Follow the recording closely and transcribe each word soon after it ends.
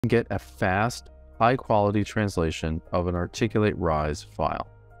get a fast, high-quality translation of an Articulate Rise file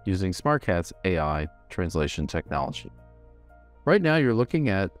using Smartcat's AI translation technology. Right now, you're looking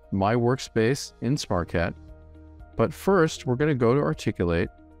at my workspace in Smartcat, but first, we're going to go to Articulate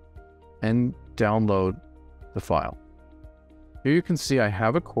and download the file. Here you can see I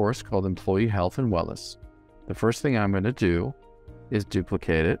have a course called Employee Health and Wellness. The first thing I'm going to do is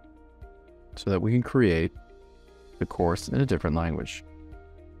duplicate it so that we can create the course in a different language.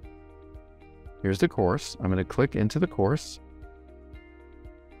 Here's the course. I'm going to click into the course.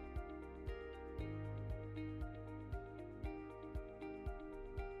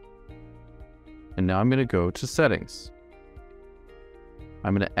 And now I'm going to go to Settings.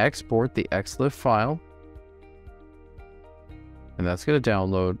 I'm going to export the XLIFF file, and that's going to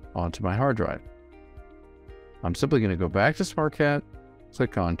download onto my hard drive. I'm simply going to go back to Smartcat,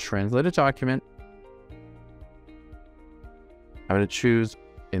 click on Translate a Document. I'm going to choose,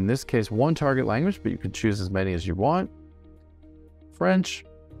 in this case, one target language, but you can choose as many as you want. French.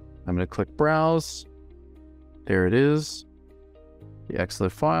 I'm going to click Browse. There it is, the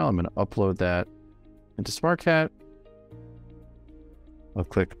XLIFF file. I'm going to upload that into Smartcat. I'll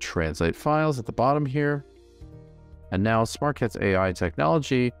click Translate Files at the bottom here. And now Smartcat's AI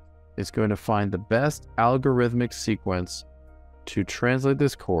technology is going to find the best algorithmic sequence to translate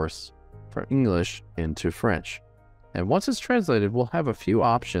this course from English into French. And once it's translated, we'll have a few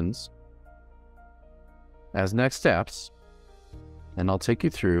options as next steps, and I'll take you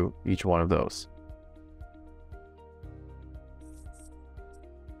through each one of those.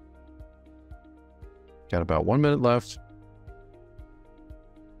 Got about 1 minute left.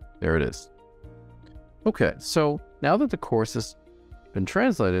 There it is. Okay, so now that the course has been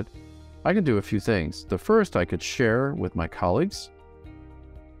translated, I can do a few things. The first, I could share with my colleagues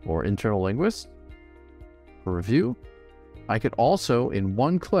or internal linguists for review. I could also, in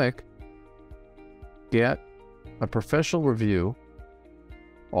one click, get a professional review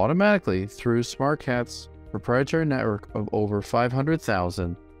automatically through Smartcat's proprietary network of over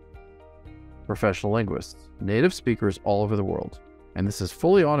 500,000 professional linguists, native speakers all over the world. And this is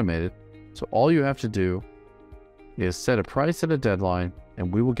fully automated, so all you have to do is set a price and a deadline,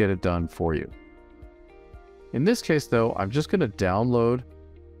 and we will get it done for you. In this case, though, I'm just going to download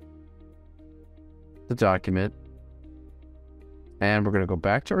the document, and we're going to go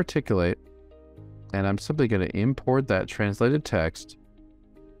back to Articulate, and I'm simply going to import that translated text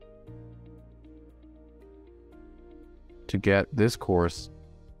to get this course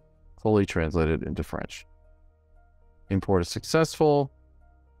fully translated into French. Import is successful.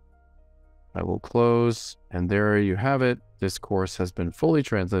 I will close, and there you have it. This course has been fully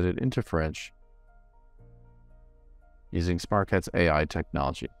translated into French using Smartcat's AI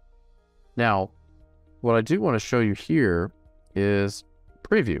technology. Now, what I do want to show you here is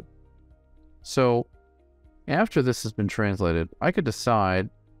preview. So after this has been translated, I could decide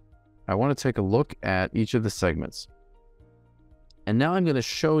I want to take a look at each of the segments. And now I'm going to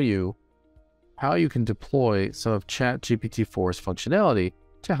show you how you can deploy some of GPT-4's functionality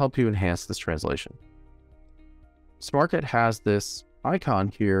to help you enhance this translation. Smartcat has this icon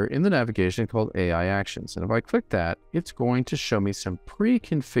here in the navigation called AI Actions. And if I click that, it's going to show me some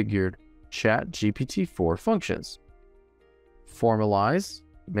pre-configured GPT-4 functions. Formalize,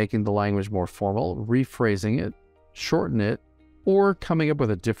 making the language more formal, rephrasing it, shorten it, or coming up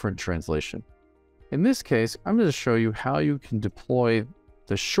with a different translation. In this case, I'm going to show you how you can deploy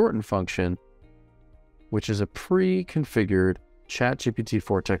the shorten function, which is a pre-configured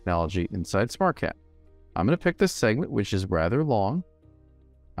GPT-4 technology inside Smartcat. I'm going to pick this segment, which is rather long.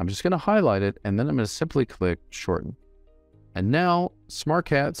 I'm just going to highlight it, and then I'm going to simply click shorten. And now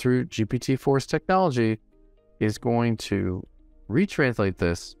Smartcat, through GPT-4's technology, is going to retranslate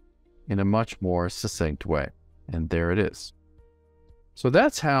this in a much more succinct way. And there it is. So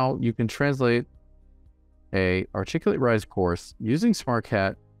that's how you can translate a Articulate Rise course using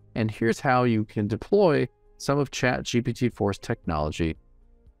Smartcat, and here's how you can deploy some of GPT-4's technology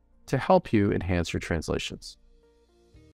to help you enhance your translations.